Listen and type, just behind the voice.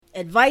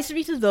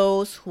Advisory to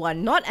those who are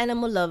not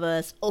animal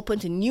lovers, open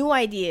to new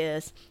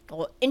ideas,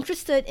 or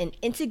interested in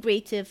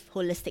integrative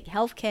holistic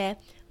healthcare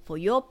for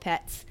your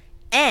pets,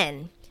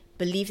 and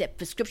believe that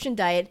prescription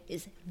diet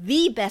is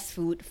the best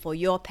food for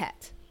your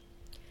pet.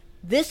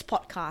 This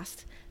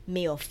podcast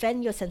may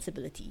offend your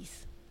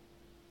sensibilities.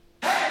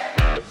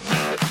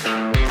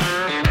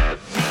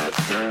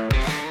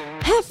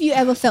 Have you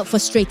ever felt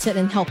frustrated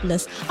and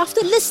helpless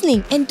after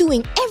listening and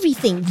doing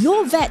everything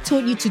your vet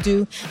told you to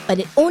do, but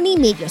it only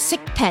made your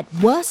sick pet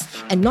worse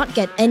and not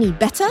get any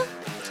better?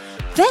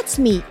 That's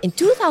me in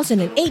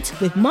 2008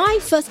 with my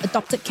first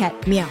adopted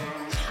cat, Meow.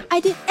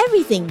 I did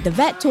everything the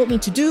vet told me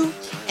to do,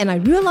 and I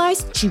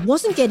realized she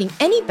wasn't getting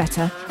any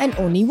better and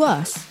only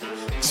worse.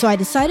 So I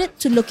decided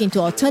to look into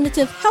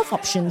alternative health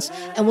options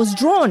and was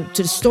drawn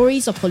to the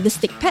stories of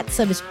holistic pet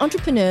service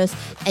entrepreneurs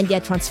and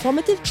their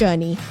transformative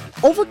journey,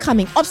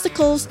 overcoming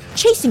obstacles,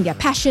 chasing their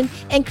passion,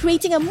 and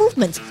creating a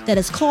movement that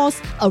has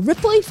caused a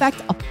ripple effect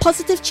of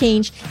positive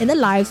change in the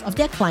lives of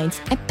their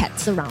clients and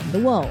pets around the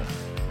world.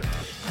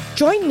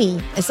 Join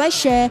me as I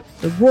share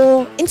the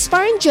raw,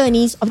 inspiring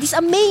journeys of these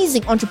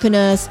amazing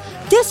entrepreneurs,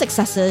 their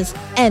successes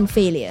and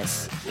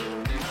failures.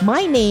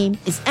 My name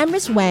is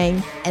Amris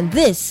Wang, and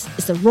this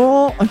is The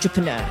Raw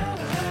Entrepreneur.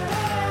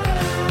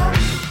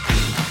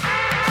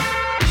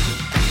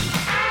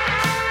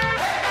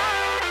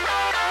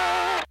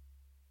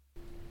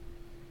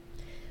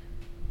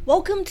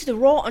 Welcome to The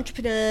Raw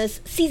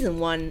Entrepreneurs Season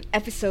 1,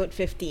 Episode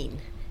 15.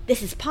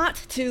 This is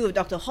part 2 of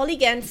Dr. Holly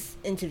Ganz'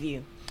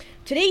 interview.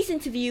 Today's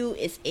interview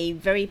is a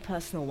very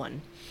personal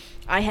one.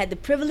 I had the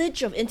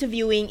privilege of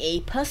interviewing a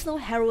personal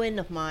heroine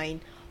of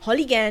mine,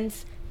 Holly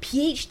Ganz,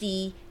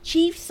 PhD,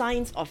 Chief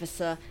Science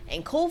Officer,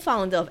 and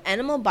co-founder of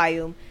Animal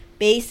Biome,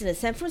 based in the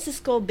San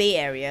Francisco Bay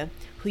Area,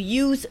 who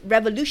used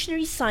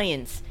revolutionary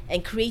science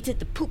and created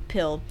the poop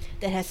pill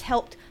that has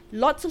helped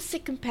lots of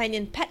sick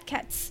companion pet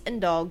cats and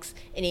dogs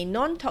in a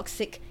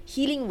non-toxic,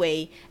 healing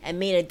way and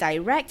made a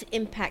direct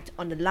impact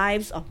on the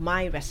lives of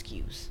my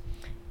rescues.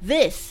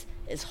 This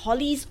is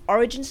Holly's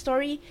origin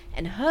story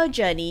and her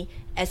journey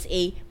as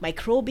a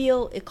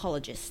microbial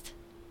ecologist.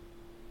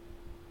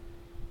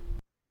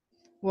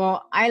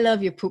 Well, I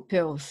love your poop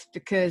pills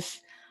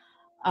because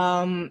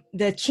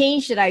the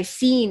change that I've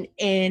seen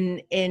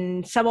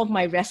in some of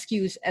my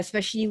rescues,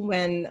 especially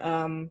when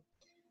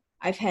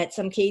I've had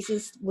some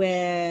cases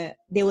where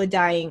they were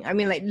dying. I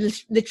mean, like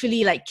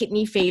literally like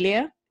kidney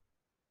failure,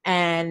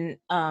 and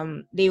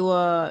they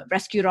were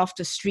rescued off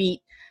the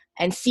street,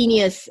 and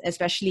seniors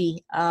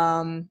especially.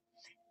 And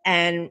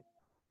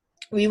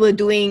we were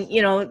doing,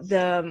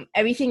 the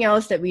everything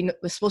else that we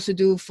were supposed to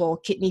do for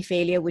kidney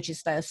failure, which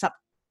is the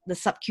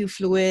sub-Q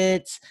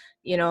fluids,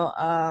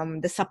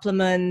 the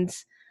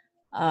supplements,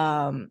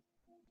 and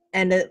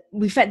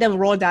we fed them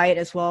raw diet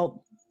as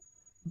well.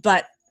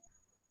 But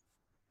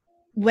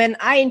when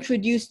I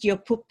introduced your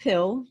poop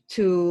pill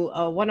to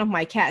one of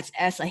my cats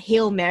as a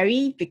Hail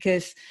Mary,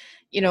 because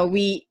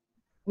we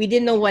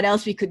didn't know what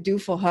else we could do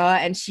for her,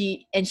 and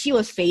she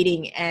was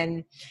fading,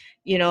 and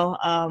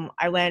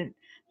I went,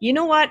 you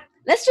know what?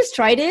 Let's just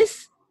try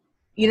this.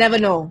 You never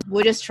know.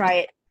 We'll just try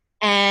it.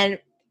 And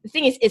the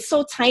thing is, it's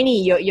so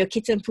tiny, your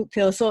kitten poop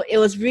pill. So it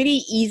was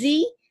really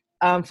easy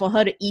for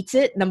her to eat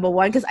it, number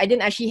one, because I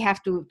didn't actually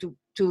have to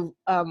put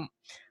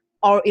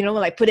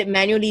it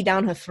manually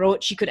down her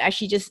throat. She could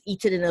actually just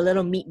eat it in a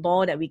little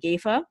meatball that we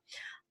gave her.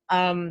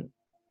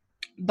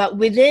 But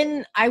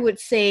within, I would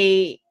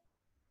say,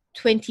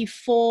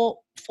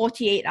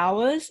 48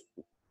 hours,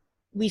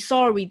 we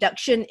saw a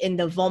reduction in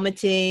the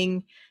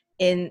vomiting,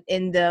 and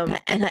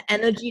her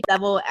energy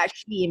level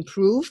actually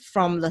improved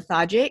from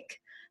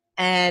lethargic.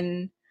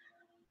 And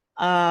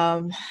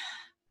I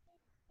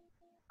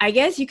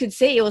guess you could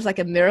say it was like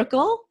a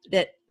miracle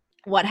that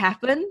what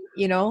happened,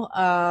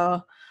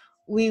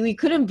 we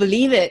couldn't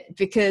believe it,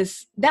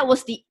 because that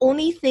was the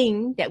only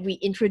thing that we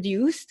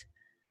introduced,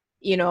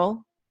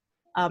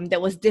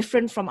 that was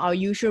different from our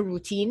usual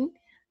routine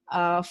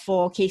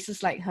for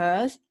cases like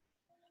hers.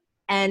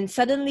 And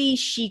suddenly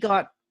she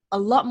got a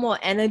lot more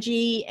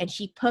energy, and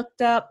she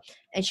perked up,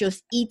 and she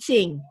was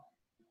eating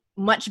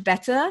much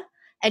better.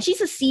 And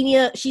she's a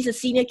senior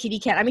kitty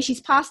cat. I mean,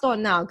 she's passed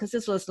on now, because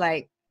this was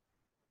like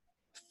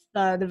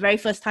the very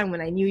first time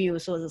when I knew you,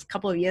 so it was a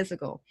couple of years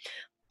ago.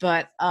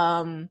 But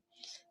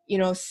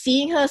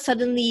seeing her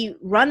suddenly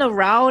run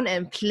around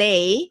and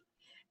play,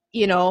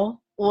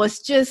 was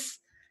just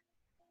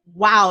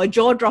wow,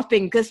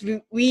 jaw-dropping, because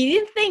we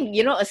didn't think,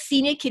 a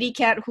senior kitty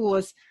cat who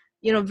was,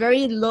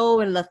 very low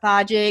and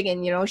lethargic,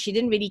 and, she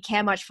didn't really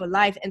care much for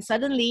life. And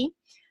suddenly,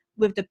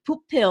 with the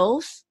poop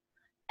pills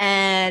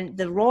and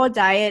the raw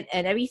diet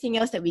and everything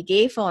else that we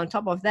gave her on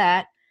top of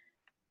that,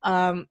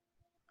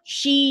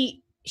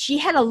 she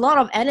had a lot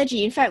of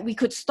energy. In fact, we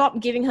could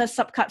stop giving her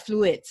subcut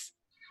fluids,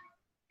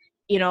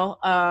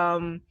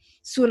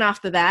 soon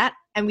after that.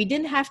 And we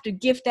didn't have to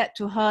give that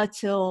to her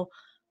till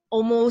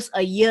almost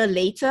a year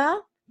later,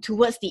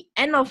 towards the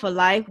end of her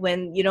life,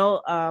 when, it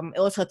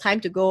was her time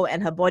to go,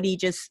 and her body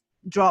just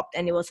dropped,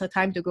 and it was her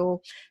time to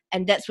go.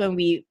 And that's when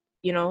we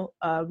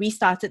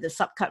restarted the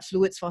subcut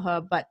fluids for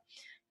her. But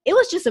it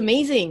was just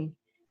amazing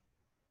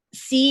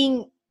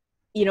seeing,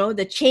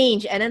 the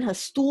change, and then her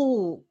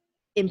stool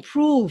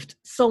improved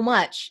so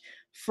much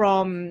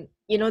from,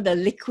 the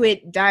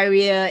liquid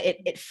diarrhea.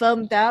 It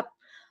firmed up.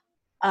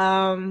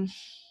 I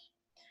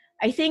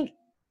think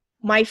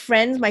my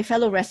friends, my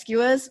fellow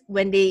rescuers,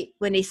 when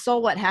they saw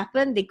what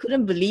happened, they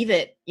couldn't believe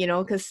it,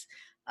 because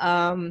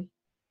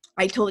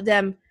I told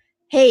them,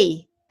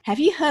 hey, have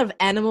you heard of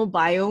animal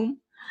biome?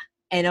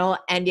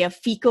 And their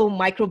fecal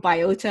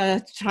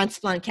microbiota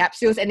transplant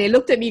capsules. And they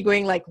looked at me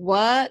going like,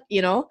 what?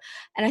 And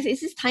I said,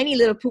 it's just tiny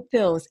little poop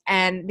pills.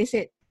 And they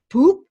said,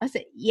 poop? I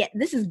said, yeah,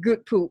 this is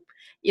good poop,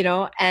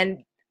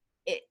 and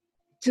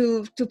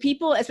to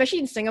people, especially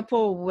in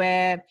Singapore,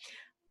 where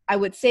I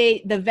would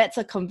say the vets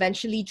are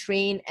conventionally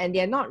trained and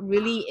they're not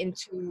really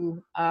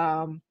into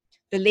the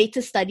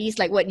latest studies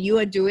like what you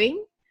are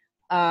doing.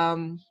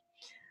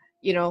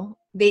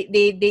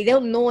 They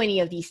don't know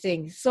any of these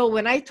things. So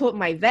when I told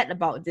my vet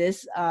about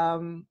this,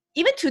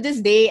 even to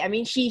this day, I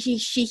mean, she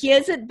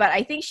hears it, but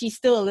I think she's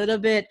still a little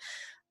bit,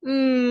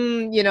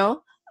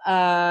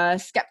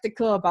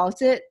 skeptical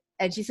about it.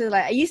 And she said,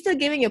 like, are you still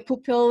giving your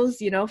poop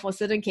pills, for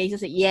certain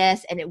cases? Said,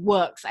 yes, and it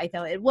works. I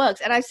tell her it works.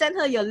 And I sent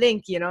her your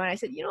link, and I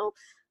said,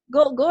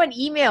 go and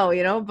email,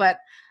 But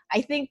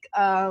I think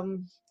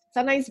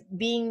sometimes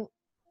being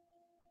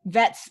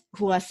vets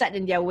who are set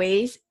in their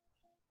ways,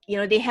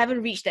 they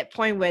haven't reached that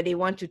point where they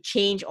want to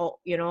change or,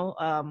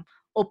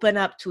 open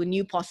up to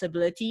new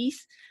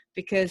possibilities,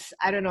 because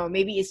I don't know,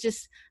 maybe it's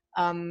just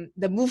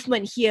the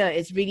movement here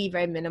is really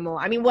very minimal.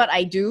 I mean, what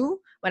I do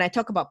when I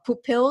talk about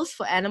poop pills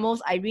for animals,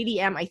 I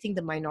really am, I think,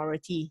 the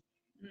minority.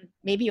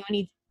 Maybe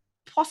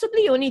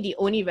possibly only the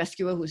only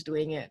rescuer who's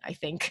doing it, I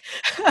think.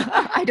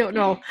 I don't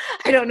know.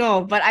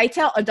 But I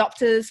tell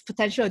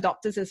potential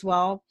adopters as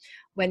well,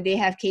 when they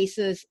have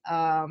cases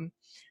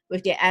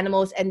with their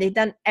animals and they've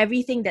done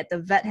everything that the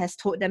vet has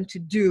told them to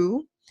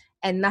do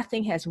and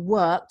nothing has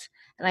worked.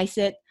 And I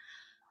said,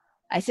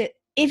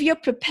 if you're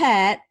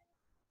prepared,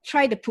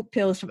 try the poop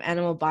pills from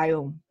Animal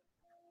Biome,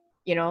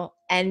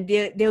 and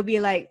they'll be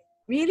like,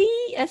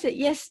 really? I said,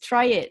 yes,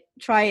 try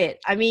it.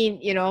 I mean,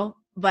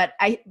 but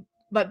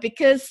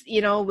because,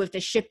 with the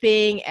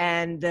shipping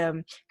and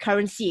the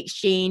currency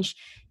exchange,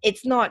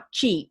 it's not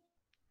cheap.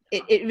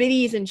 It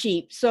really isn't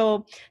cheap.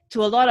 So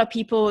to a lot of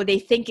people, they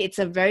think it's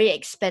a very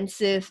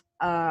expensive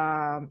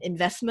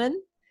investment.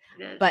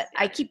 Yes, but yeah.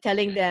 I keep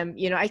telling them,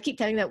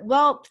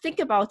 well, think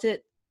about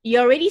it.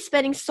 You're already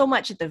spending so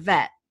much at the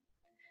vet,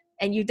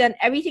 and you've done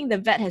everything the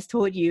vet has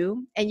told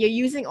you, and you're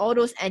using all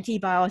those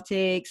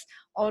antibiotics,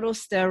 all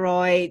those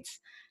steroids,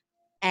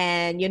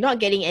 and you're not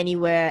getting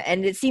anywhere.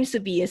 And it seems to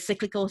be a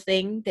cyclical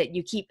thing that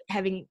you keep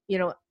having,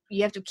 you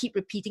have to keep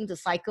repeating the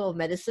cycle of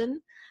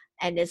medicine,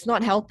 and it's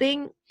not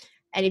helping.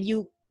 And if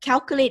you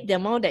calculate the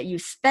amount that you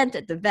spent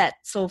at the vet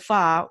so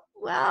far,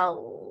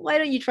 well, why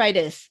don't you try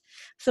this?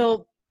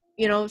 So,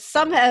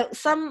 some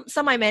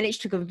I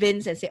managed to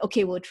convince and say,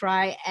 okay, we'll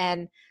try.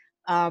 And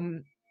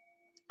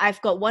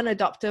I've got one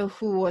adopter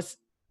who was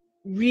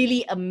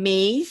really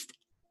amazed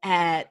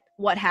at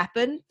what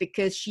happened,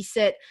 because she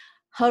said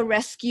her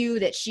rescue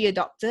that she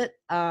adopted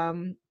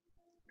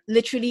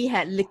literally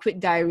had liquid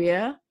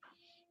diarrhea,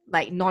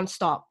 like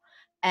nonstop.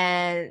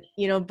 And,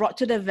 brought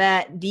to the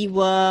vet,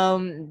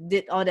 deworm,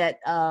 did all that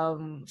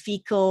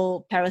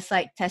fecal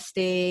parasite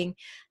testing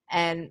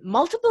and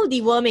multiple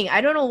deworming.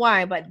 I don't know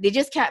why, but they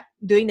just kept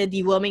doing the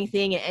deworming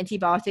thing and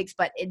antibiotics,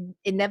 but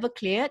it never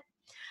cleared.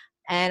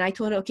 And I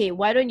told her, okay,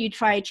 why don't you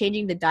try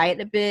changing the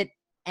diet a bit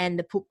and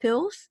the poop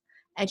pills?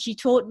 And she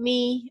told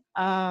me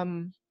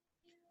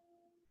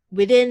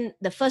within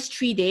the first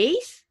 3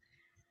 days,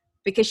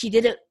 because she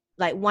did it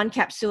like one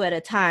capsule at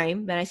a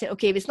time. Then I said,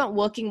 okay, if it's not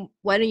working,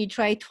 why don't you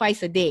try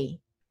twice a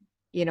day?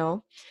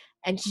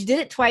 And she did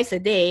it twice a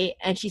day,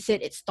 and she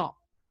said it stopped.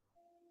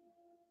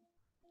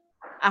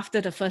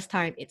 After the first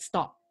time, it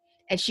stopped.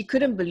 And she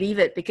couldn't believe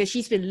it, because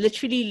she's been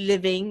literally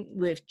living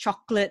with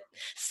chocolate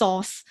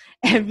sauce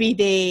every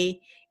day,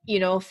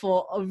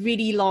 for a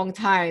really long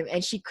time.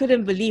 And she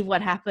couldn't believe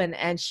what happened.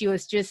 And she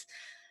was just,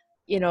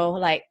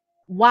 like,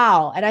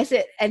 wow. And I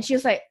said, and she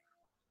was like,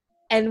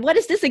 and what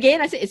is this again?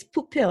 I said, it's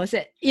poop pill. I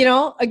said,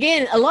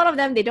 again, a lot of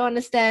them, they don't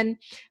understand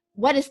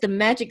what is the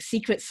magic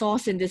secret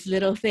sauce in this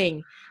little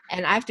thing.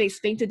 And I have to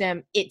explain to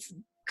them, it's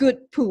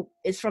good poop.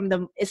 It's from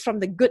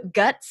the good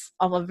guts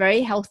of a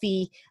very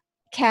healthy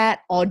cat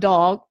or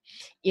dog,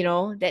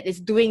 that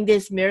is doing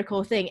this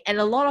miracle thing. And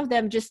a lot of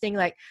them just think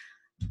like,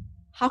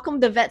 how come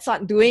the vets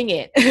aren't doing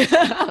it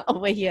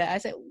over here? I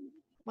said,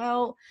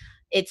 well,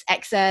 it's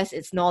access,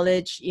 it's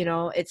knowledge,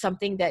 it's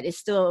something that is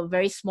still a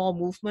very small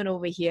movement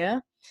over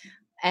here.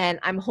 And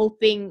I'm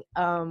hoping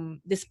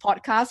this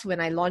podcast,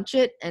 when I launch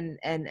it and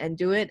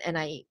do it, and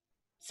I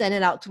send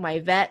it out to my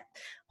vet,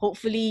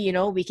 hopefully,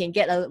 we can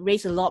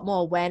raise a lot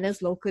more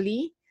awareness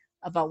locally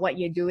about what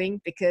you're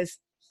doing, because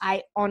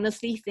I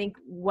honestly think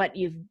what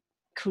you've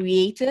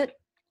created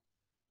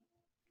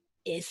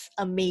is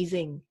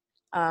amazing.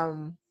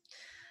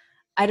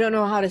 I don't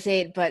know how to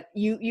say it, but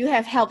you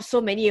have helped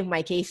so many of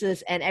my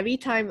cases, and every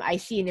time I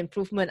see an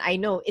improvement, I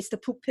know it's the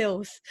poop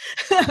pills.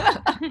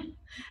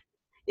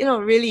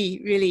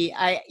 Really, really,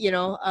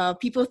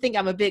 people think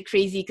I'm a bit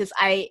crazy because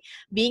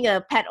being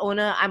a pet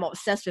owner, I'm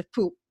obsessed with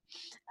poop.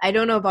 I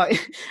don't know about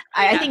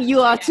I think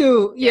you are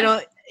too.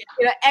 Yes.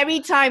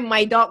 Every time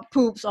my dog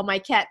poops or my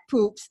cat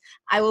poops,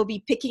 I will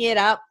be picking it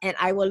up and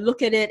I will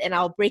look at it and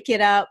I'll break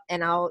it up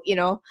and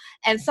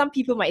and some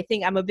people might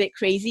think I'm a bit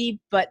crazy,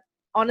 but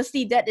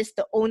honestly, that is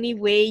the only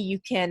way you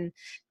can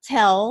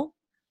tell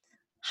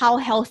how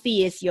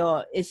healthy is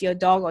your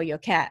dog or your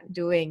cat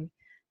doing.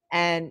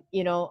 And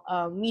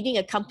meeting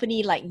a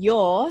company like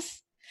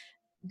yours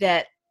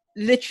that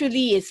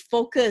literally is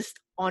focused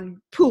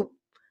on poop,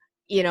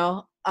 you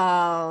know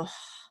uh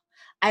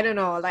I don't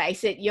know, like I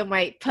said, you're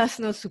my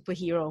personal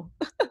superhero.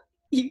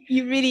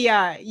 You really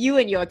are, you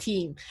and your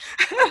team.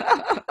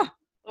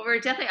 Well, we're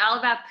definitely all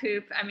about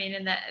poop. I mean,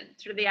 and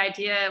the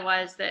idea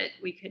was that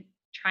we could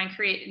try and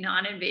create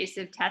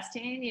non-invasive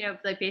testing,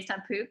 like based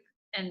on poop,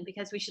 and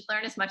because we should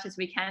learn as much as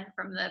we can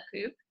from the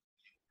poop,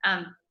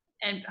 um,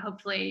 and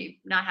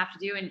hopefully not have to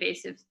do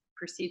invasive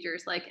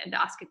procedures like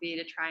endoscopy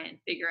to try and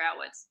figure out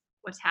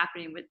what's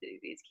happening with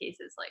these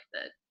cases, like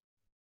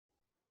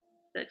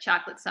the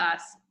chocolate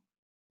sauce.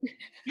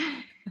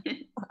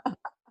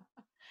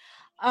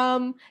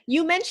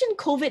 You mentioned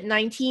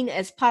COVID-19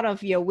 as part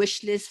of your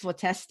wish list for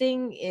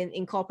testing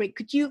in corporate.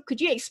 Could you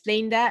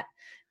explain that?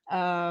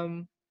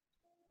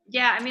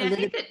 Yeah, I mean, I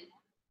think that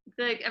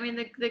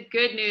the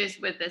good news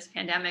with this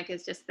pandemic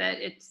is just that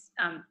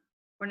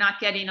we're not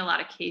getting a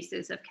lot of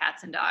cases of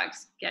cats and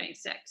dogs getting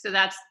sick. So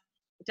it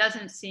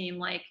doesn't seem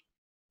like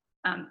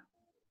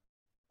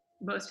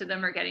most of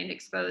them are getting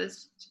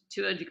exposed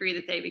to a degree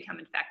that they become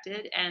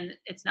infected, and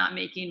it's not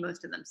making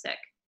most of them sick.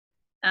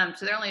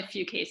 So there are only a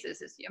few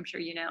cases, as I'm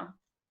sure you've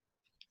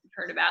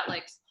heard about,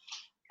 like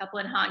a couple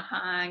in Hong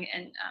Kong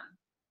and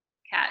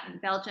cat in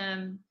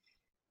Belgium,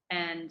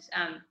 and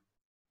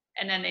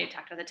then they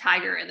talked about the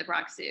tiger in the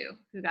Bronx Zoo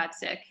who got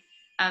sick.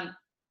 I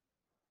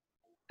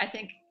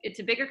think it's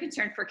a bigger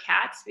concern for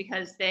cats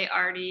because they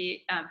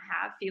already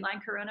have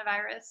feline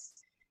coronavirus,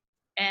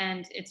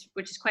 and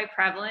which is quite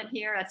prevalent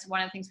here. That's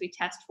one of the things we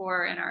test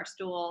for in our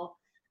stool.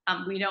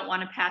 We don't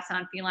want to pass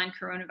on feline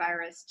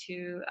coronavirus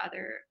to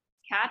other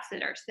cats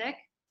that are sick.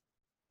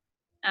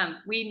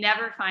 We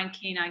never find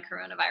canine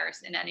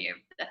coronavirus in any of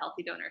the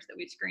healthy donors that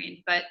we've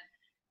screened, but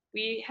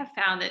we have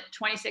found that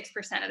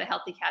 26% of the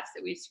healthy cats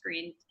that we've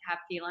screened have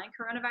feline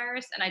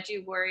coronavirus. And I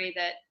do worry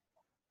that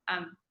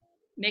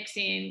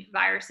mixing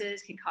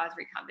viruses can cause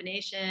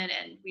recombination,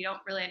 and we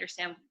don't really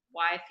understand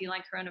why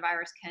feline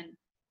coronavirus can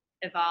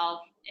evolve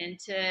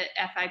into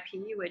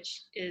FIP,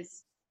 which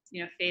is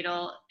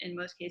fatal in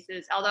most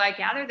cases. Although I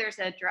gather there's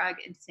a drug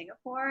in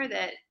Singapore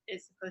that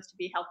is supposed to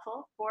be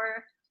helpful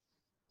for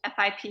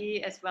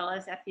FIP as well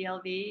as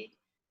FELV.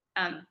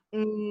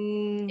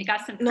 It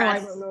got some press. No, I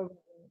don't know.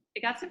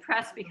 It got some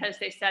press because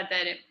they said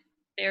that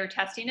they were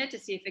testing it to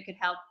see if it could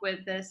help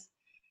with this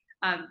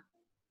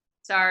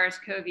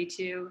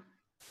SARS-CoV-2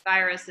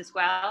 virus as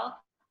well.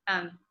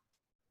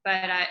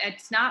 But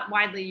it's not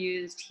widely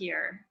used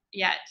here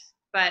yet.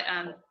 But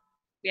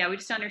yeah, we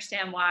just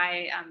understand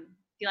why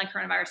feline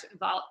coronavirus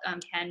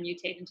can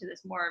mutate into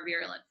this more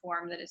virulent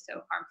form that is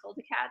so harmful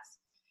to cats.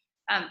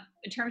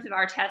 In terms of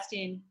our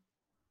testing,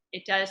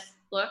 it does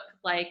look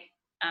like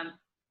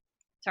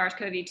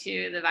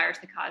SARS-CoV-2, the virus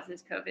that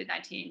causes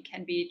COVID-19,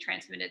 can be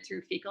transmitted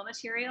through fecal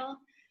material.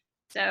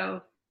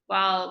 So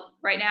while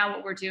right now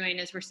what we're doing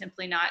is we're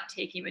simply not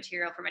taking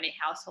material from any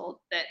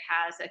household that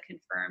has a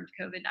confirmed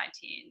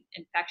COVID-19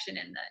 infection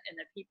in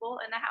the people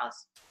in the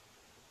house,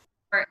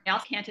 or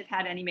else can't have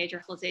had any major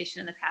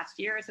hospitalization in the past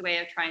year as a way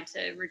of trying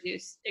to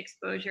reduce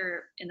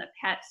exposure in the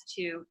pets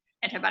to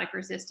antibiotic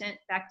resistant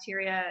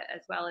bacteria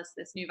as well as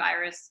this new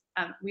virus.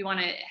 We want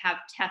to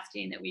have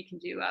testing that we can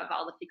do of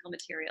all the fecal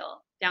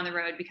material down the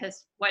road,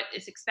 because what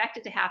is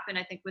expected to happen,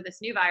 I think, with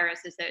this new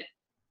virus is that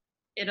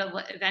it'll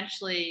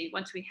eventually,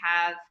 once we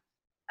have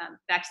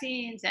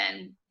vaccines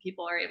and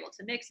people are able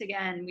to mix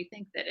again, we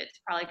think that it's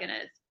probably going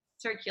to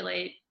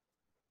circulate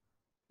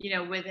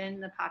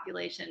within the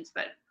populations,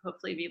 but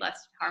hopefully be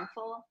less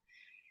harmful.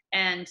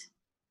 And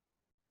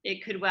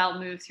it could well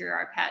move through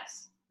our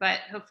pets, but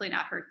hopefully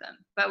not hurt them.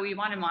 But we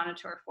want to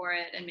monitor for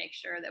it and make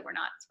sure that we're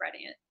not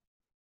spreading it,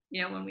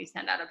 when we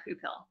send out a poo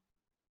pill.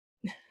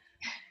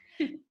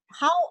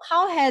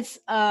 How has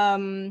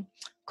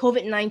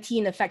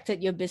COVID-19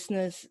 affected your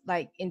business,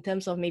 like in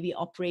terms of maybe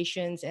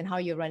operations and how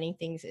you're running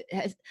things? It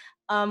has,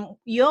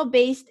 you're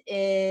based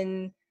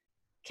in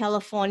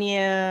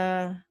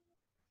California.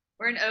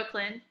 We're in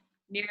Oakland,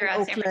 near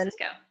Oakland. San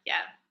Francisco.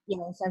 Yeah.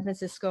 Yeah, San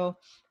Francisco.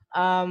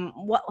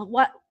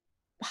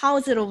 How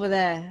is it over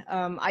there?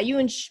 Are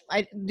you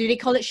do they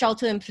call it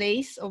shelter in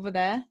place over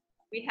there?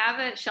 We have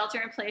a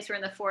shelter in place. We're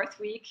in the 4th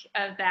week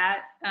of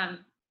that.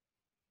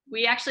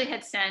 We actually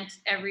had sent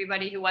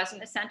everybody who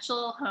wasn't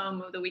essential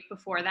home the week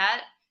before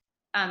that.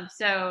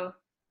 So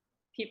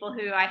people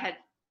who I had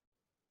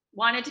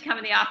wanted to come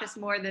in the office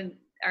more than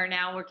are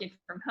now working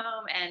from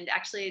home, and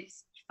actually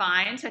it's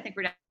fine. So I think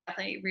we're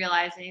definitely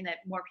realizing that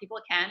more people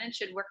can and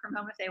should work from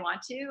home if they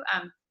want to,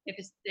 if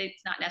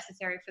it's not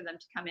necessary for them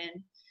to come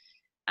in.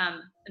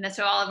 And then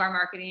so all of our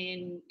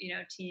marketing,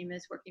 team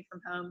is working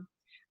from home.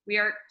 We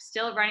are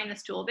still running the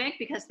stool bank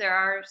because there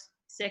are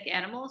sick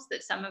animals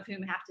that some of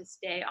whom have to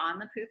stay on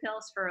the poo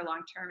pills for a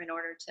long term in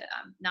order to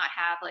not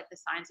have like the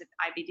signs of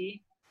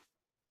IBD.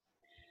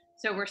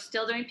 So we're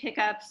still doing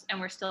pickups and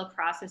we're still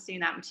processing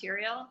that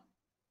material.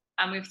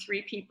 We have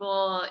 3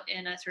 people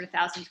in a sort of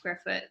 1,000 square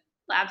foot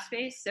lab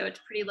space, so it's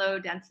pretty low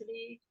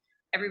density.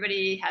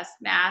 Everybody has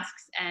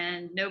masks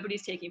and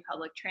nobody's taking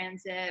public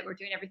transit. We're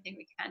doing everything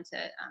we can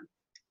to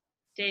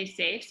stay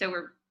safe. So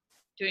we're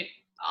doing,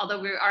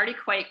 although we're already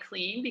quite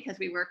clean because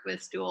we work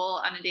with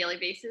stool on a daily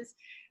basis,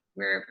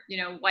 we're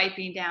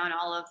wiping down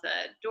all of the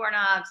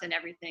doorknobs and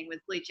everything with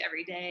bleach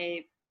every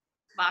day,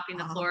 mopping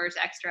the floors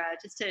extra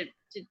just to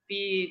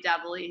be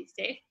doubly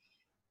safe.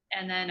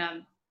 And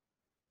then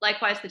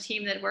likewise, the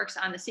team that works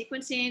on the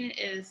sequencing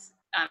is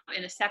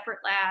in a separate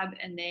lab,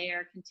 and they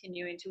are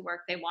continuing to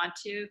work. They want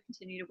to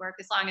continue to work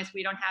as long as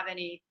we don't have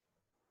any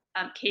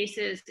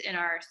cases in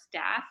our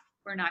staff.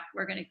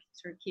 We're going to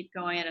sort of keep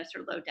going at a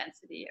sort of low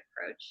density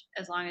approach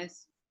as long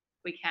as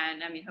we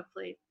can. I mean,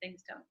 hopefully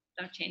things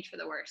don't change for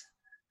the worse.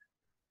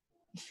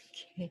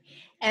 Okay.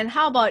 And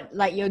how about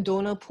like your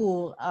donor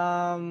pool?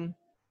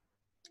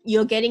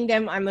 You're getting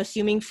them, I'm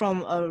assuming,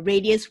 from a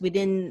radius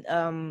within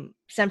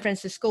San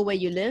Francisco where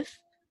you live?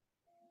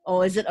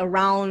 Or is it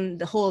around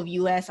the whole of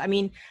US? I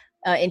mean,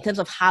 in terms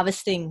of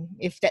harvesting,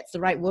 if that's the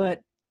right word.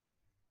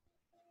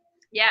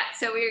 Yeah,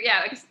 so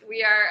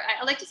we are,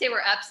 I like to say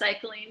we're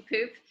upcycling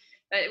poop,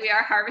 but we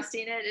are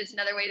harvesting it is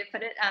another way to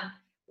put it.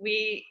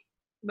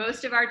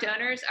 Most of our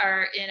donors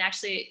are in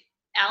actually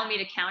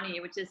Alameda County,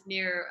 which is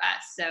near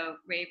us. So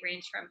we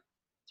range from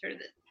sort of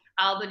the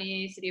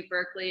Albany, city of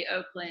Berkeley,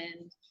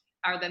 Oakland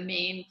are the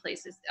main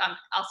places.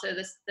 Also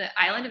the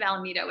island of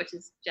Alameda, which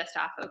is just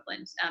off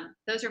Oakland.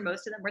 Those are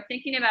most of them. We're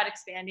thinking about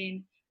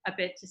expanding a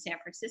bit to San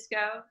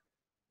Francisco.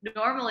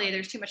 Normally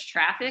there's too much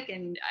traffic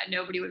and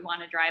nobody would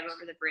want to drive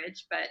over the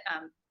bridge, but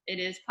it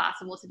is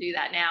possible to do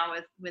that now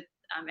with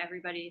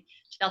everybody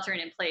sheltering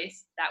in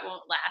place. That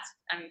won't last,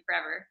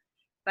 forever.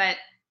 But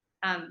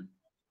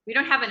we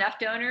don't have enough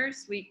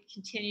donors. We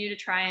continue to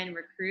try and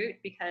recruit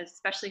because,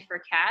 especially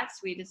for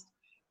cats,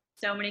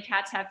 so many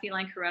cats have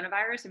feline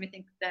coronavirus, and we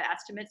think the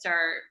estimates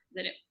are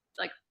that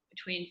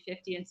between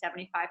 50 and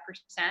 75%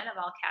 of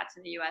all cats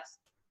in the US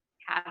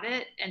have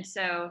it. And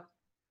so,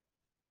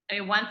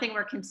 one thing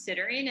we're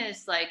considering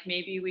is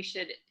maybe we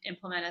should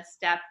implement a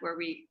step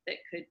that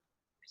could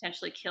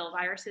potentially kill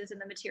viruses in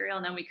the material,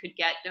 and then we could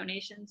get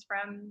donations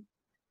from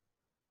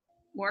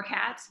more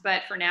cats.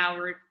 But for now,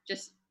 we're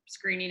just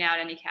screening out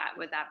any cat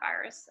with that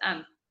virus,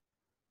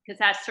 because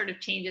that sort of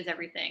changes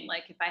everything.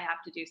 Like if I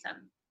have to do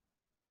some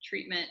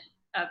treatment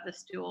of the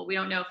stool, we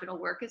don't know if it'll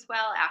work as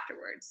well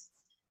afterwards.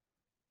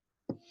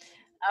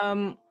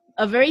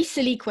 A very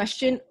silly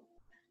question.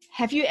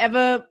 Have you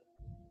ever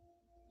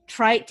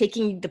tried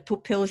taking the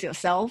poop pills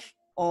yourself?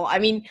 Or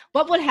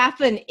what would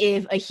happen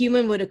if a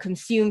human were to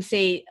consume,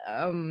 say,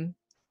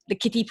 the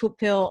kitty poop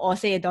pill or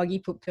say a doggy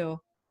poop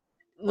pill?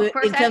 Well, of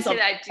course, in terms of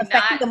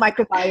affecting the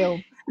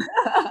microbiome.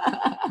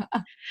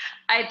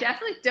 I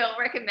definitely don't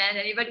recommend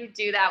anybody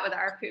do that with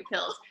our poop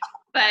pills.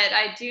 But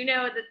I do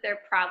know that there are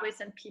probably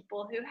some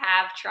people who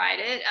have tried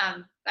it.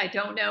 I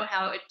don't know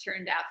how it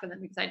turned out for them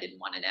because I didn't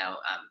want to know.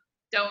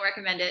 Don't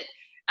recommend it.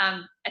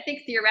 I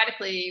think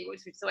theoretically,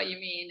 which is what you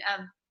mean,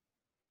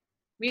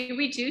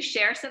 we do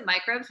share some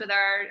microbes with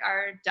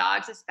our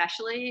dogs,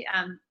 especially.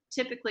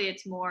 Typically,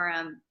 it's more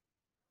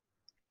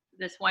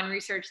this one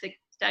research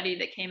study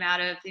that came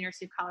out of the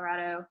University of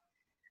Colorado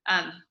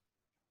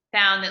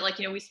found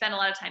that we spend a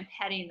lot of time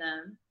petting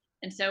them,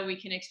 and so we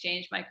can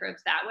exchange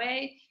microbes that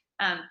way.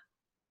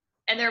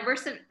 And there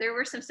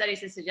were some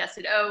studies that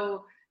suggested,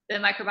 the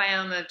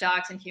microbiome of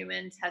dogs and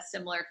humans has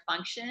similar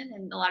function,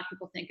 and a lot of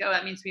people think,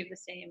 that means we have the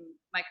same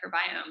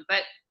microbiome.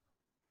 But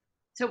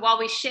so while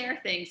we share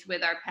things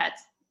with our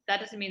pets, that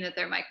doesn't mean that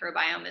their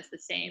microbiome is the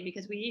same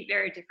because we eat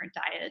very different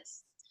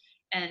diets.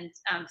 And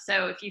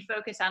so if you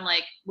focus on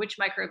which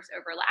microbes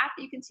overlap,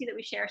 you can see that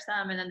we share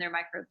some, and then there are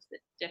microbes that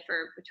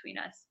differ between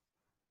us.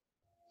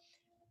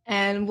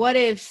 And what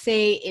if,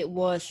 say, it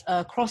was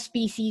a cross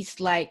species,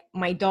 like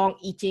my dog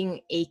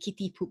eating a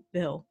kitty poop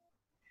pill?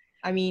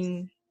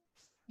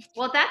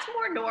 Well, that's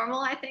more normal,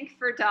 I think,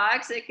 for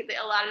dogs.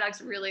 A lot of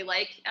dogs really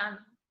like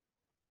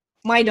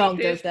my dog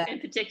does that. In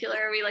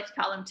particular, we like to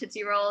call them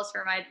Tootsie Rolls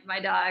for my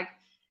dog.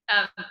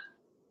 I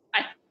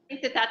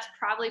think that's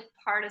probably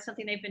part of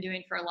something they've been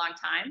doing for a long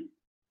time,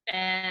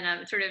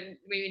 and sort of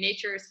maybe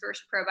nature's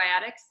first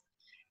probiotics.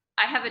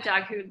 I have a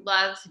dog who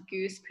loves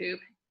goose poop.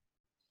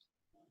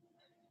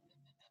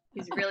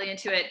 He's really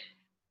into it,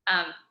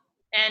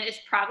 and it's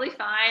probably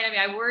fine.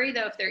 I worry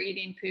though if they're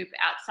eating poop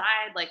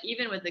outside,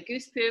 even with the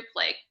goose poop,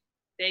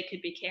 they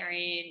could be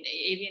carrying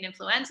avian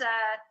influenza,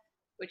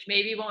 which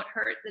maybe won't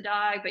hurt the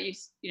dog, but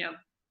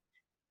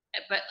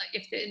but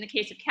in the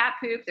case of cat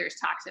poop, there's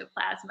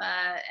toxoplasma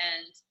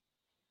and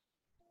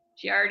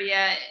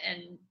giardia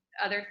and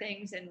other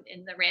things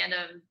in the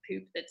random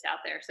poop that's out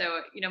there.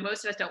 So,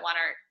 most of us don't want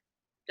our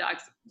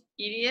dogs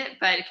eating it,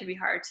 but it can be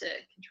hard to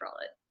control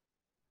it.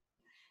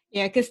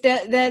 Yeah, because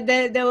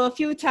there were a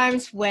few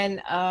times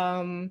when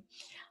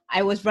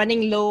I was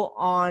running low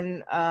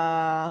on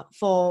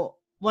for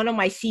one of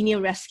my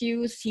senior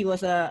rescues. He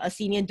was a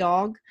senior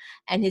dog,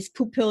 and his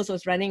poop pills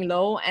was running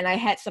low, and I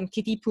had some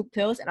kitty poop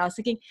pills, and I was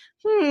thinking,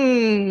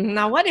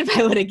 now what if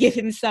I were to give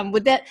him some?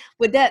 Would that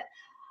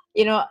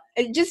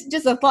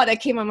just a thought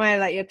that came my mind,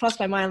 like it crossed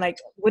my mind, like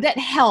would that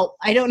help?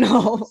 I don't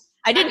know.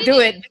 I didn't do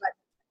it. But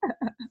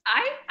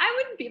I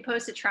wouldn't be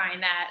opposed to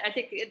trying that. I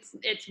think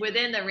it's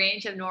within the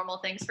range of normal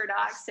things for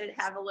dogs to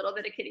have a little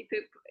bit of kitty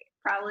poop,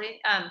 probably.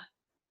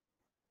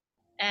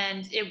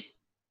 And it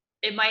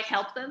might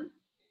help them.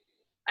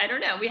 I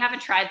don't know. We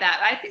haven't tried that.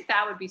 I think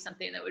that would be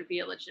something that would be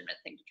a legitimate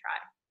thing to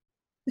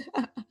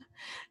try.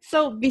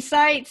 So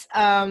besides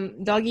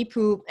doggy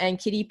poop and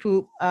kitty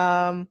poop,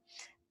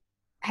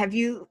 have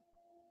you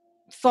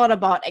thought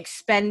about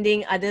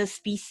expanding other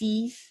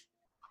species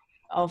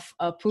of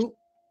poop?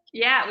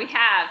 Yeah, we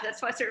have. That's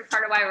what sort of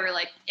part of why we're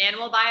like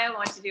animal bio,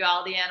 wants to do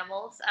all the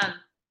animals.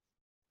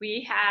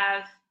 We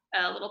have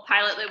a little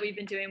pilot that we've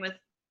been doing with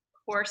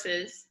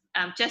horses,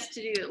 just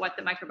to do what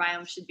the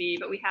microbiome should be,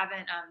 but we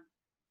haven't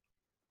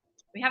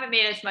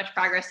made as much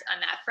progress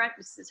on that front.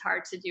 This is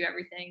hard to do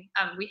everything.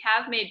 We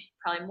have made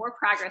probably more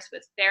progress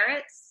with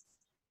ferrets,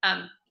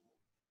 and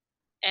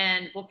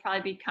we'll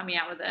probably be coming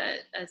out with a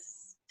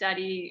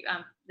study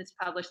that's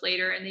published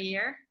later in the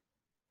year.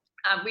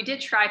 We did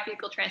try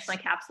fecal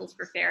transplant capsules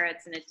for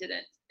ferrets, and it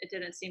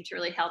didn't seem to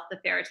really help the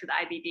ferrets with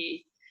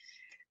IBD.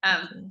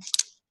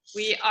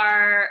 We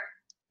are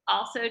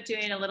also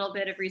doing a little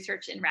bit of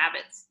research in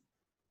rabbits.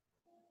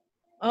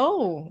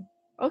 Oh,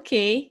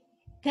 okay.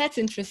 That's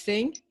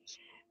interesting.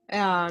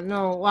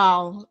 No,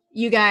 wow.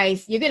 You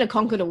guys, you're going to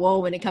conquer the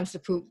world when it comes to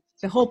poop.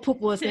 The whole poop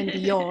world is going to be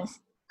yours.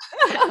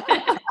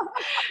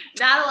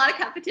 Not a lot of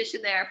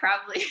competition there,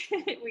 probably.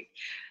 We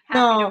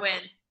happy to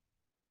win.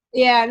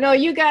 Yeah, no,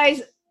 you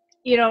guys,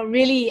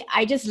 really,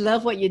 I just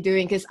love what you're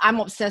doing because I'm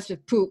obsessed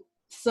with poop.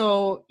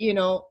 So,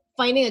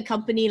 finding a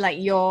company like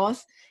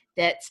yours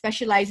that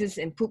specializes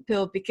in poop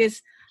pill,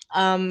 because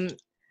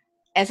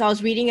as I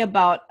was reading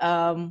about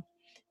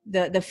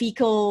the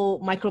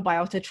fecal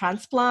microbiota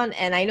transplant,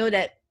 and I know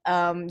that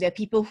there are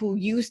people who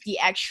use the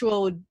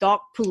actual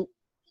dog poop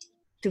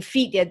to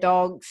feed their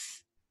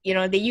dogs.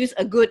 They use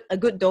a good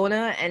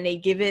donor, and they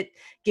give it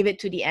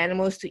to the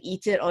animals to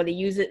eat it, or they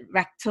use it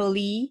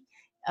rectally.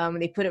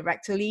 They put it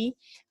rectally,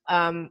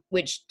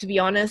 which, to be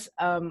honest,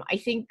 I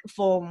think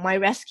for my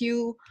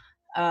rescue,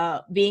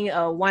 being a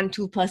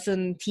 1-2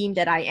 person team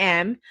that I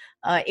am,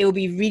 it will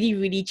be really,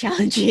 really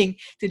challenging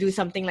to do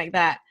something like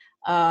that,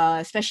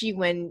 especially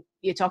when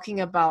you're talking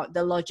about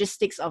the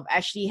logistics of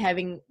actually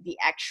having the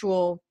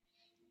actual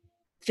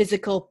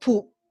physical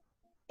poop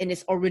in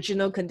its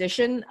original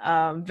condition.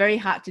 Very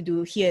hard to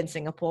do here in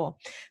Singapore.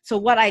 So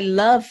what I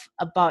love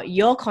about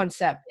your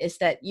concept is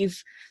that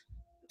you've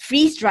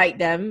freeze-dried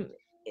them,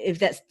 if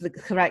that's the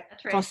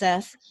correct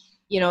process,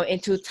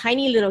 into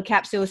tiny little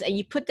capsules, and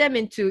you put them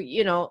into,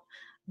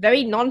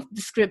 very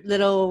nondescript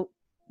little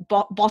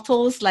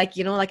bottles, like,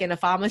 like in a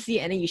pharmacy,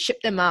 and then you ship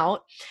them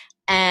out.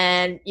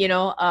 And,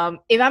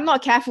 if I'm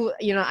not careful,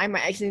 I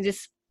might accidentally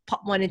just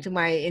pop one into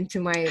my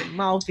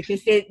mouth,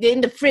 because they're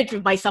in the fridge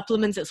with my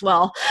supplements as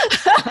well.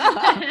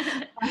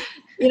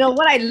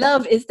 What I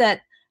love is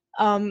that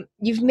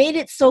you've made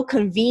it so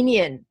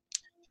convenient.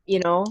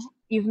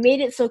 You've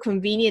made it so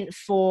convenient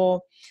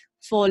for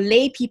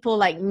lay people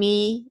like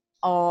me,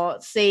 or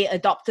say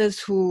adopters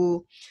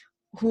who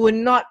would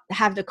not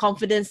have the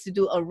confidence to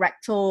do a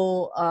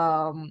rectal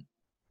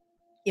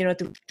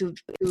to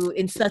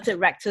insert it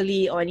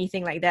rectally or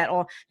anything like that,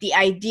 or the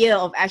idea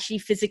of actually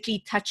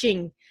physically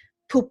touching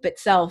poop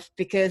itself,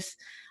 because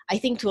I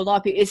think to a lot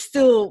of people it's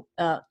still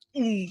so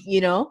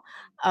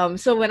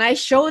when I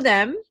show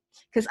them,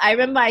 because I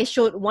remember I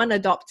showed one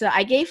adopter,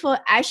 I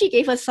actually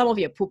gave her some of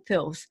your poop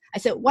pills. I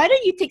said, why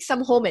don't you take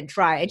some home and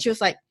try? And she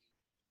was like,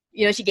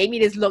 she gave me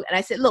this look, and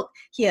I said, look,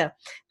 here,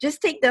 just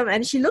take them.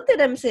 And she looked at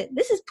them and said,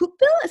 this is poop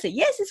pill? I said,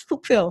 yes, it's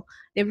poop pill.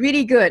 They're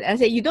really good. And I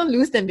said, you don't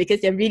lose them because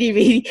they're really,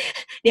 really,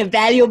 they're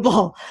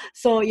valuable.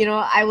 So,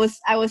 I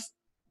was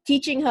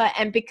teaching her,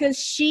 and because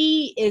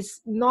she is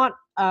not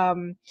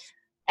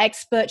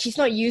expert, she's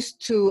not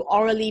used to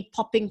orally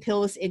popping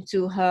pills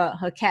into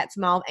her cat's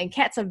mouth, and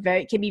cats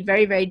can be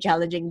very, very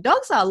challenging.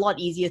 Dogs are a lot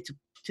easier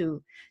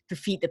to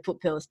feed the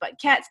poop pills, but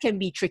cats can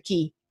be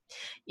tricky,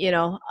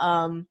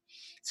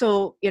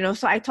 so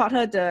I taught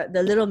her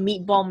the little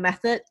meatball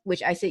method,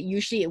 which I said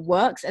usually it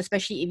works,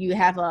 especially if you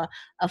have a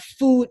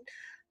food,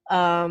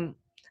 a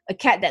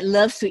cat that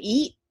loves to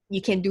eat,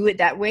 you can do it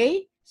that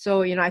way.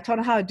 So, I taught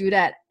her how to do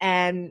that,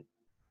 and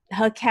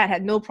her cat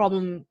had no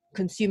problem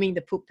consuming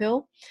the poop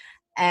pill.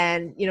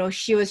 And,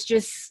 she was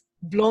just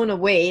blown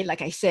away,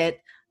 like I said,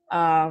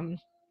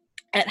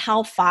 at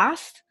how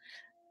fast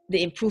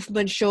the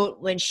improvement showed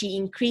when she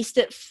increased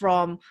it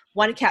from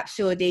 1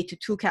 capsule a day to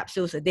 2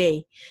 capsules a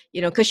day,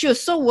 because she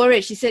was so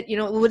worried. She said,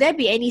 will there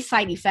be any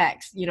side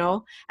effects?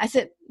 I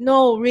said,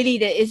 no, really,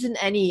 there isn't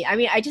any. I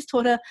mean, I just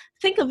told her,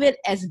 think of it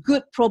as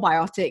good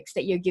probiotics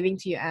that you're giving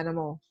to your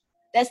animal.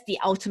 That's the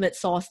ultimate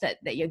source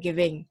that you're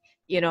giving,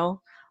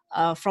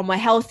 from a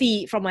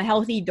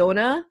healthy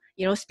donor,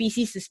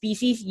 species to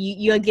species,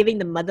 you're giving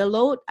the mother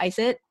load. I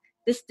said,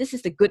 this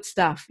is the good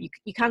stuff.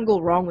 You can't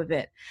go wrong with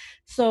it.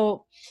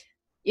 So,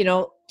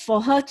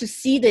 for her to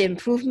see the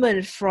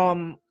improvement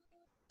from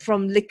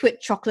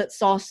liquid chocolate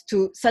sauce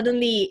to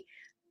suddenly,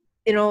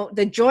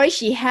 the joy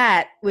she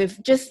had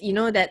with just,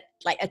 that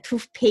like a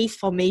toothpaste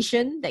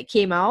formation that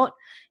came out,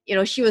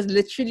 she was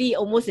literally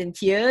almost in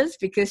tears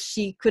because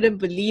she couldn't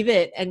believe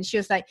it. And she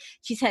was like,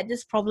 she's had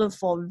this problem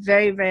for a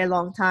very, very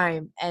long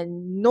time,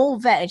 and no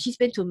vet, and she's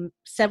been to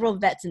several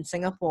vets in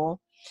Singapore,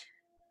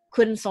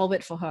 couldn't solve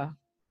it for her.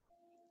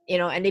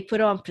 And they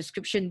put her on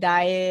prescription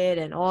diet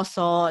and all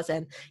sorts.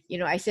 And,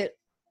 I said,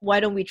 why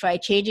don't we try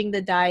changing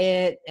the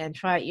diet and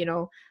try,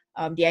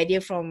 the idea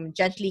from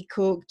gently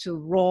cooked to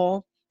raw.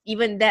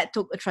 Even that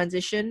took a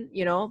transition,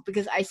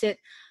 because I said,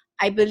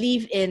 I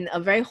believe in a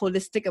very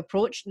holistic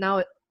approach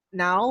now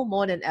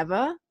more than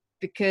ever,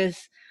 because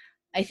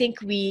I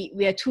think we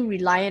are too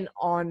reliant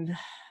on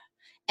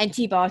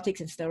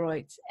antibiotics and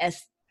steroids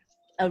as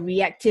a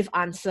reactive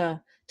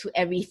answer to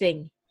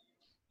everything.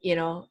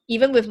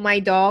 Even with my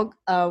dog,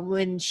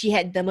 when she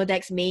had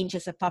Demodex mange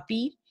as a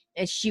puppy,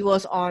 and she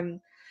was on,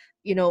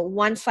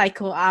 one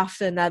cycle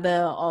after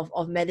another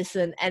of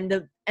medicine, and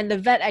the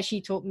vet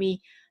actually told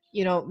me,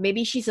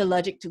 maybe she's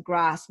allergic to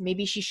grass,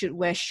 maybe she should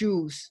wear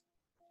shoes.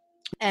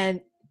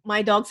 And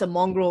my dog's a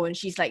mongrel and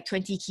she's like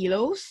 20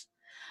 kilos.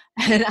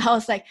 And I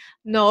was like,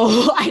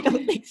 no, I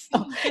don't think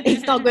so.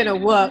 It's not going to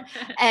work.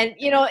 And,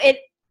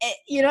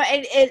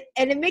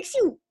 it makes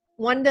you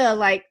wonder,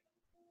 like,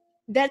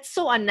 that's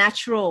so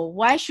unnatural.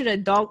 Why should a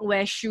dog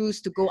wear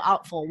shoes to go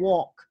out for a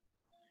walk?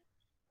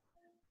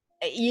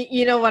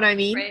 You know what I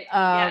mean?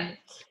 Right.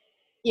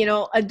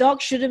 Yeah. A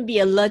dog shouldn't be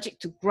allergic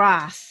to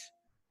grass.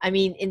 I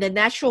mean, in the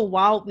natural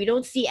wild, we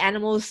don't see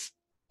animals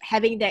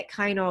having that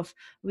kind of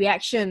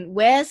reaction.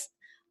 Whereas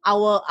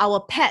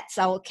our pets,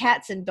 our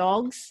cats and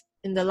dogs,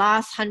 in the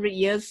last 100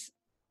 years,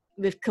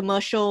 with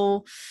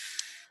commercial,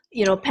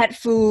 pet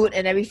food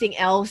and everything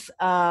else,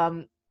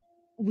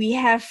 we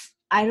have,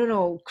 I don't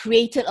know,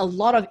 created a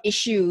lot of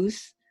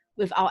issues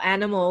with our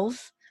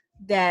animals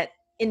that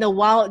in the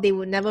wild they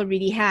would never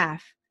really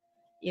have,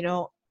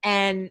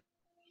 and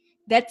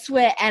that's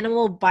where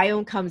animal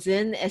biome comes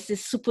in as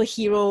this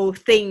superhero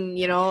thing.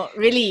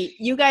 Really,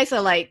 you guys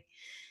are like,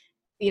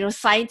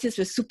 scientists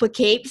with super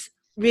capes.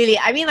 Really,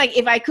 I mean, like,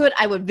 if I could,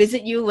 I would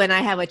visit you when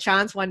I have a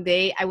chance one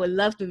day. I would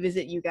love to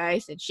visit you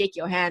guys and shake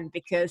your hand,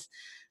 because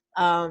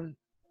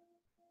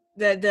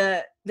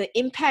the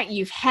impact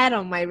you've had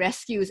on my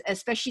rescues,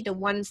 especially the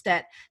ones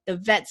that the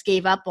vets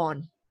gave up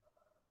on,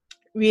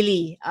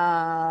 really,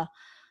 to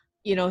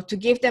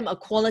give them a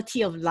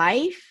quality of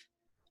life,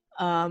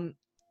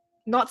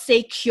 not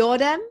say cure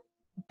them,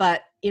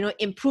 but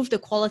improve the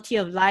quality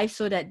of life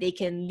so that they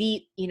can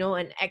lead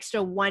an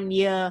extra 1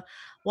 year,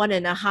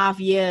 1.5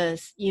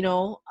 years,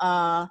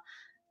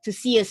 to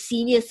see a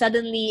senior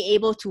suddenly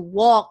able to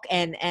walk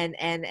and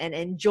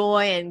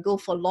enjoy and go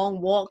for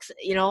long walks,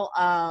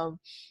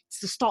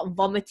 to stop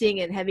vomiting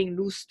and having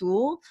loose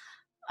stool,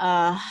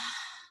 oh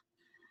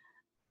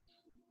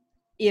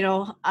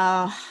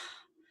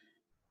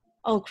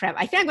crap,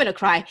 I think I'm gonna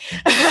cry.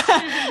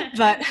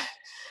 But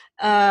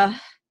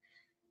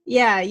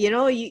yeah,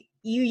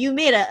 you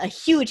made a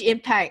huge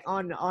impact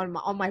on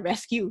my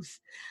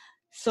rescues.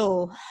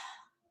 So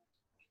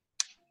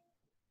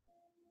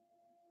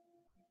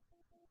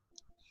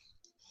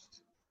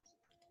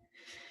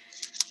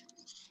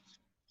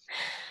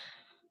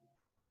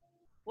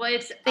Well,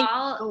 it's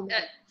all,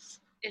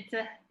 it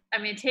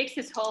takes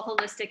this whole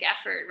holistic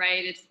effort,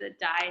 right? It's the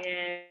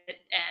diet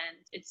and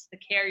it's the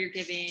care you're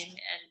giving,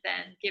 and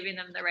then giving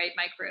them the right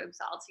microbes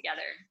all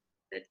together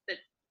that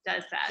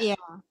does that.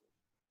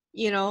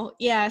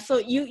 Yeah. So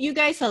you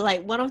guys are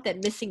like one of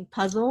that missing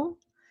puzzle,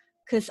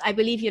 because I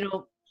believe,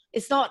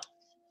 it's not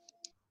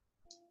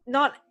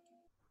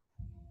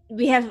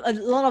we have a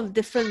lot of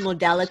different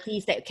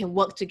modalities that can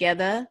work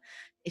together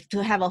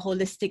to have a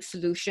holistic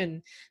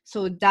solution.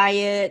 So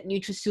diet,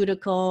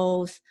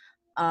 nutraceuticals,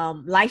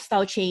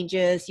 lifestyle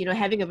changes,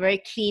 having a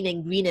very clean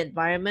and green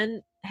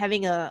environment,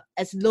 having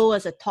as low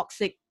as a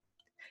toxic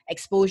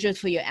exposure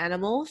for your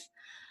animals,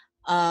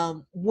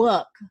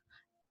 work.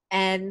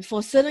 And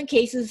for certain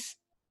cases,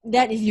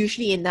 that is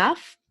usually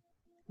enough.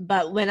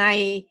 But when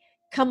I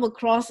come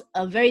across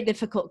a very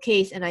difficult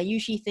case, and I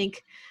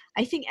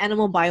think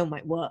animal bio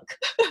might work.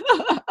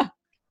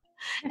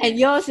 And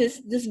yours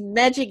is this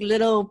magic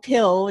little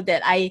pill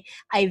that I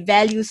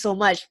value so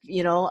much,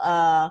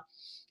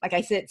 like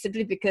I said,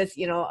 simply because,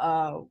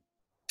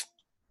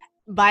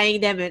 buying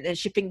them and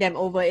shipping them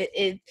over,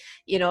 it's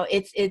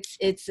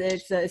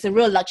a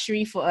real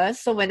luxury for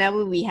us. So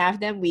whenever we have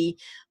them, we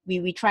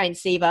try and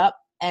save up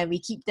and we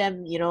keep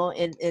them,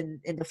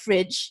 in the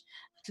fridge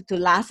to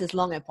last as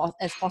long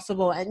as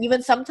possible. And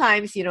even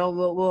sometimes,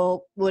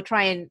 we'll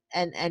try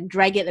and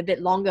drag it a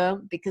bit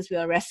longer because we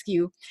are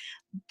rescue.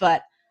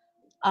 But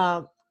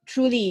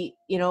truly,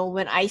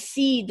 when I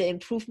see the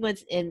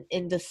improvements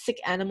in the sick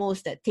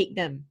animals that take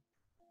them,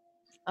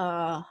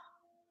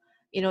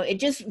 it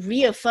just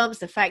reaffirms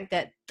the fact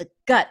that the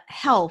gut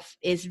health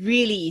is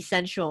really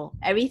essential.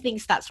 Everything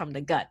starts from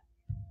the gut.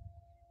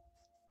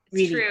 It's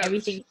Really, true.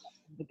 everything starts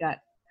from the gut.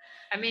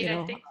 I mean,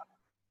 I think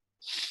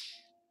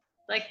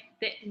like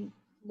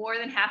more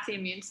than half the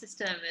immune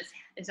system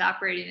is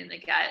operating in the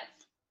gut,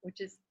 which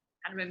is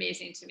kind of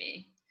amazing to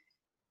me.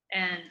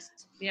 And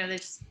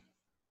it's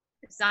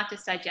not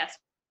just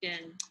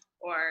digestion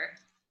or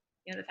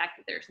the fact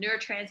that there's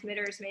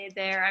neurotransmitters made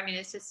there. I mean,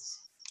 it's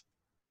just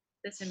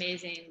this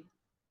amazing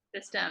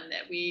system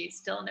that we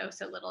still know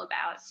so little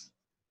about.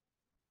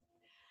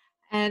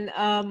 And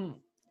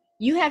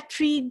you have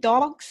 3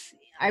 dogs.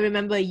 I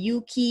remember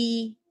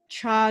Yuki,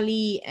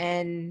 Charlie,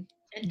 and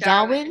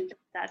Darwin.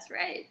 That's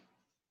right.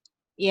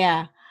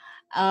 Yeah.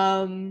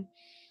 And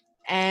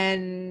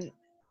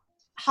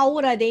how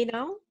old are they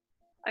now?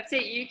 I'd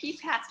say Yuki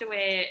passed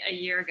away a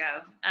year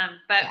ago.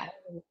 But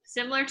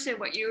similar to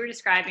what you were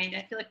describing,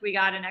 I feel like we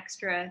got an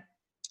extra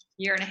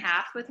year and a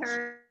half with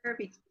her,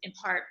 in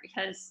part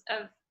because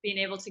of being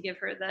able to give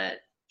her the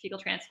fecal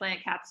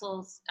transplant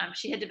capsules.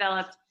 She had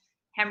developed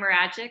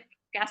hemorrhagic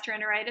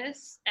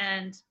gastroenteritis,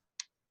 and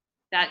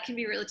that can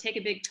really take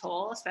a big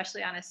toll,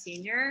 especially on a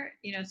senior,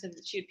 so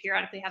that she would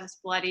periodically have this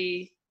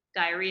bloody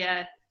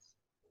diarrhea,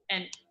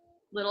 and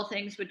little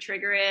things would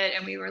trigger it.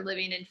 And we were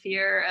living in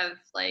fear of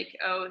like,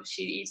 oh,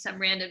 she'd eat some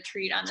random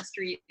treat on the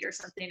street or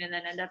something and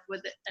then end up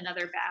with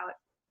another bout.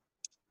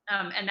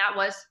 And that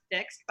was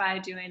fixed by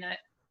doing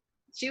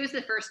she was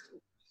the first,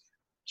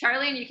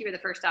 Charlie and Yuki were the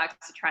first dogs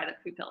to try the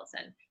poop pills.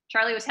 And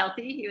Charlie was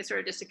healthy. He was sort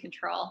of just a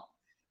control.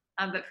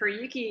 But for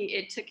Yuki,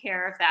 it took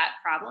care of that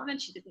problem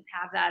and she didn't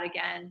have that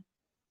again.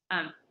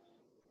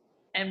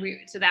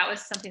 So that was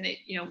something that,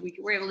 we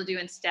were able to do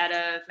instead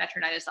of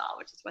metronidazole,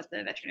 which is what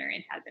the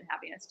veterinarian had been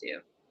having us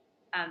do.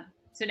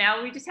 So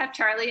now we just have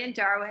Charlie and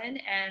Darwin,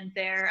 and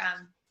they're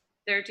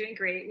doing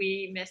great.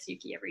 We miss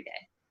Yuki every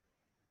day.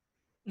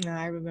 No,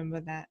 I remember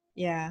that.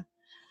 Yeah.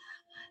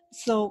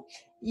 So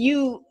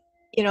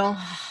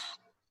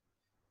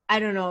I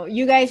don't know,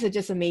 you guys are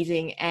just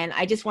amazing. And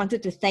I just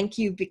wanted to thank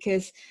you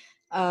because,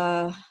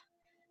 when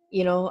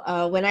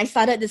I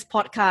started this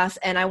podcast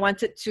and I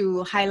wanted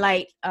to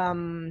highlight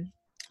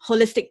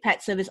holistic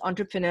pet service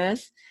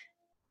entrepreneurs,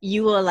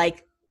 you were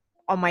like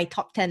on my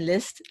top 10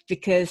 list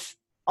because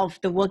of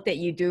the work that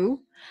you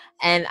do.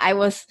 And I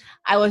was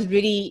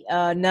really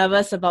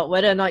nervous about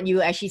whether or not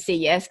you actually say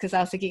yes, because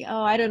I was thinking,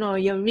 oh, I don't know,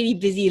 you're a really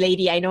busy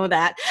lady, I know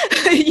that.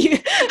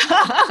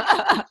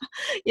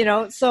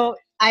 So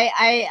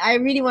I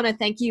really want to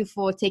thank you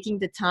for taking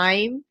the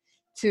time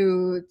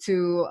to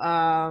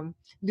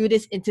do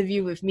this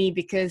interview with me,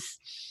 because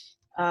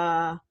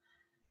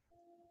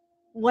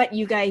what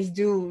you guys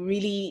do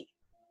really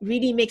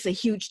makes a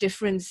huge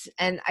difference.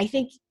 And I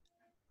think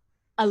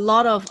a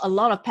lot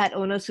of pet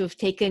owners who have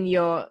taken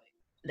the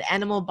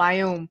animal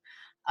biome,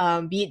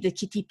 be it the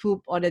kitty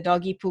poop or the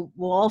doggy poop,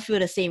 will all feel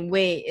the same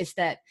way, is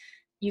that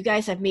you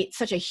guys have made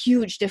such a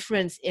huge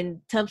difference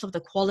in terms of the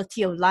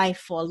quality of life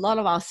for a lot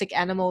of our sick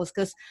animals,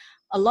 because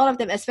a lot of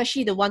them,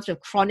 especially the ones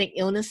with chronic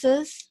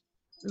illnesses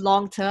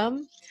long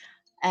term,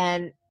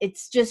 and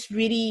it's just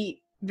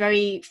really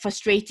very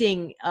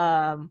frustrating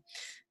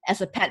as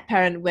a pet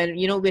parent when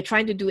we're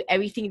trying to do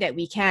everything that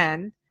we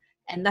can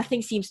and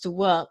nothing seems to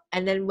work.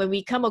 And then when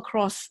we come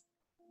across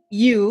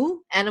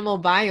you,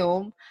 Animal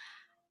Biome,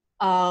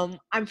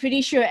 I'm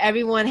pretty sure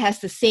everyone has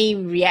the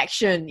same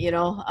reaction,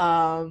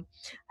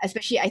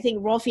 especially I think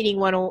raw feeding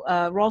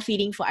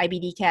for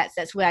IBD cats.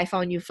 That's where I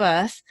found you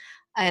first.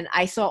 And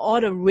I saw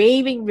all the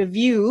raving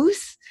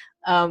reviews,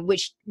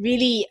 which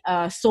really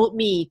sold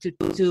me to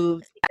take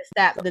a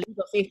step, the leap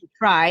of faith to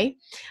try.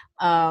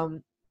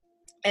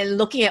 And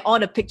looking at all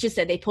the pictures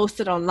that they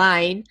posted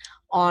online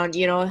on,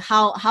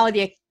 how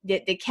their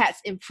cats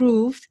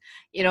improved,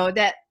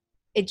 that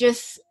I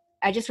just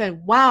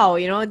went,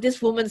 wow, this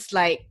woman's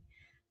like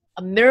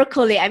a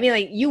miracle. I mean,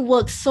 like, you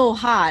work so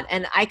hard,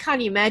 and I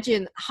can't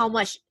imagine how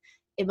much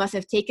it must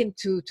have taken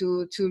to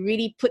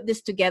really put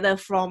this together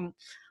from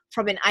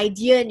an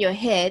idea in your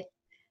head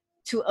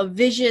to a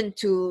vision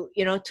to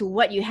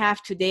what you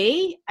have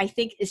today. I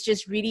think it's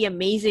just really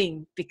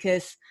amazing,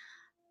 because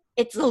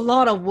it's a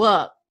lot of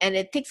work and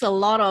it takes a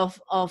lot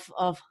of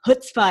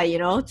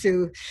chutzpah,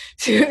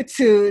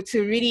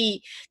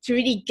 to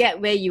really get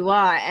where you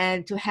are,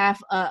 and to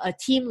have a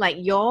team like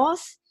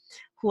yours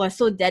who are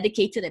so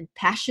dedicated and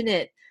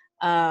passionate,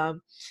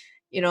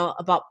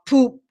 about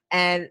poop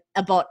and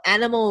about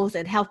animals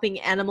and helping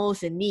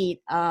animals in need.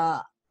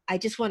 I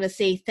just want to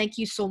say thank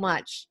you so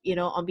much,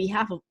 on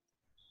behalf of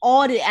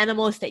all the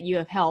animals that you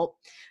have helped,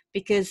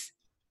 because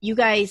you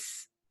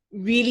guys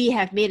really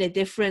have made a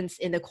difference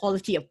in the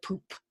quality of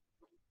poop.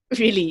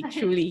 Really,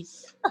 truly.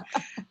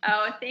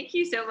 Oh, thank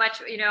you so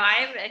much.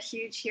 I'm a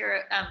huge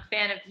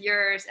fan of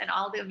yours and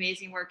all the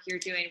amazing work you're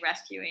doing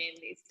rescuing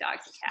these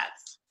dogs and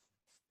cats.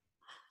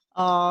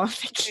 Oh,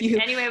 thank you.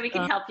 Any way we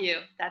can help you,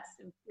 that's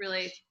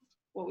really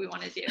what we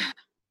want to do.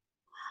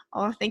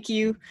 Oh, thank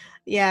you.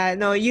 Yeah,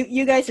 no,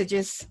 you guys are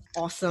just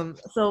awesome.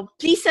 So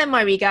please send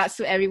my regards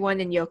to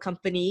everyone in your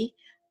company.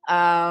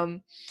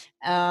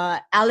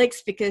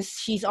 Alex, because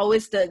she's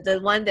always the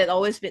one that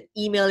always been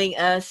emailing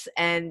us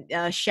and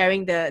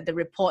sharing the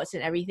reports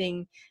and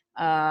everything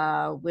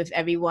with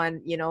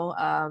everyone,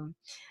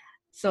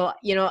 so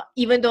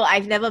even though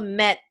I've never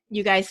met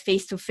you guys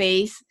face to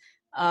face,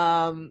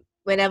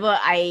 whenever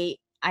I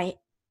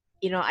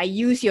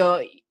use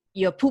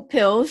your poop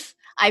pills,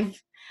 I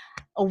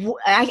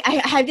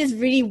have this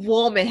really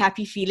warm and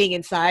happy feeling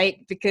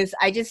inside, because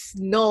I just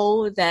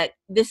know that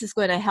this is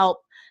going to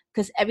help,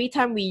 because every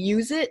time we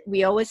use it,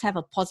 we always have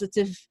a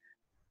positive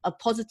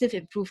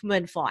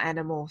improvement for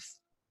animals.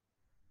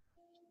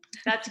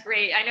 That's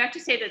great. I have to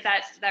say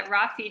that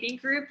raw feeding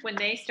group, when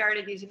they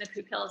started using the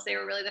poop pills, they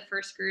were really the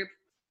first group.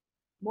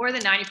 More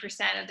than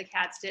 90% of the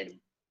cats did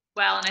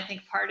well, and I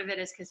think part of it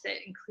is because it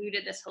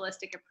included this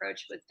holistic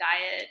approach with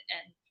diet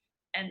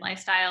and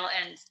lifestyle.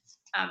 And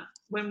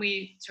when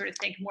we sort of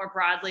think more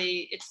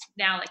broadly, it's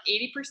now like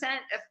 80%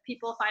 of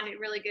people find it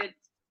really good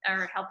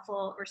or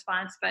helpful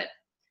response, but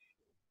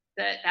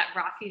that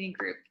raw feeding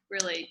group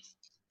really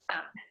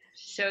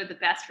showed the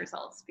best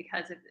results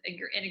because of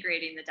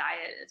integrating the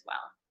diet as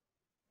well.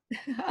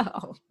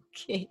 Oh,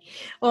 okay.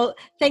 Well,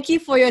 thank you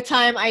for your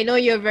time. I know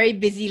you're a very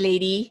busy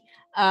lady.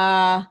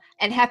 And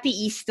happy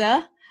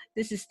Easter.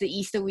 This is the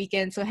Easter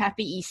weekend, so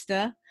happy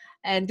Easter.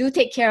 And do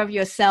take care of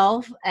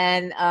yourself.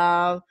 And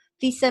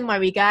please send my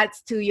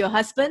regards to your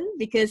husband,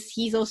 because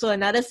he's also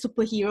another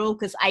superhero,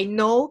 because I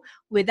know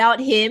without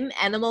him,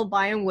 Animal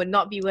Biome would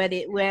not be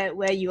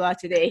where you are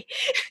today.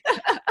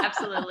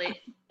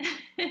 Absolutely.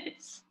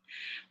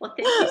 Well,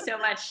 thank you so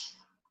much.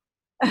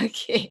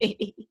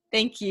 Okay.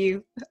 Thank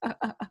you.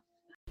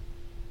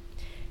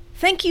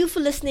 Thank you for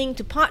listening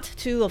to part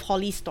 2 of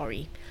Holly's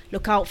story.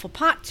 Look out for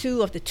part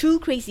 2 of the two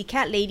crazy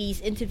cat ladies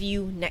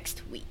interview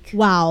next week.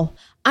 Wow.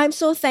 I'm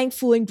so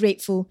thankful and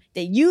grateful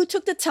that you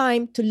took the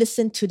time to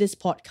listen to this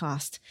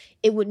podcast.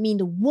 It would mean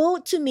the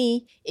world to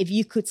me if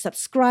you could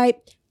subscribe,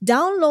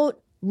 download,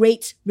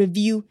 rate,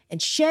 review,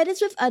 and share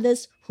this with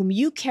others whom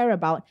you care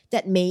about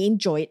that may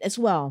enjoy it as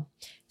well.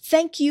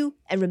 Thank you,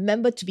 and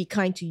remember to be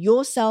kind to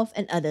yourself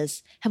and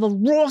others. Have a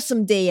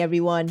awesome day,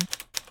 everyone.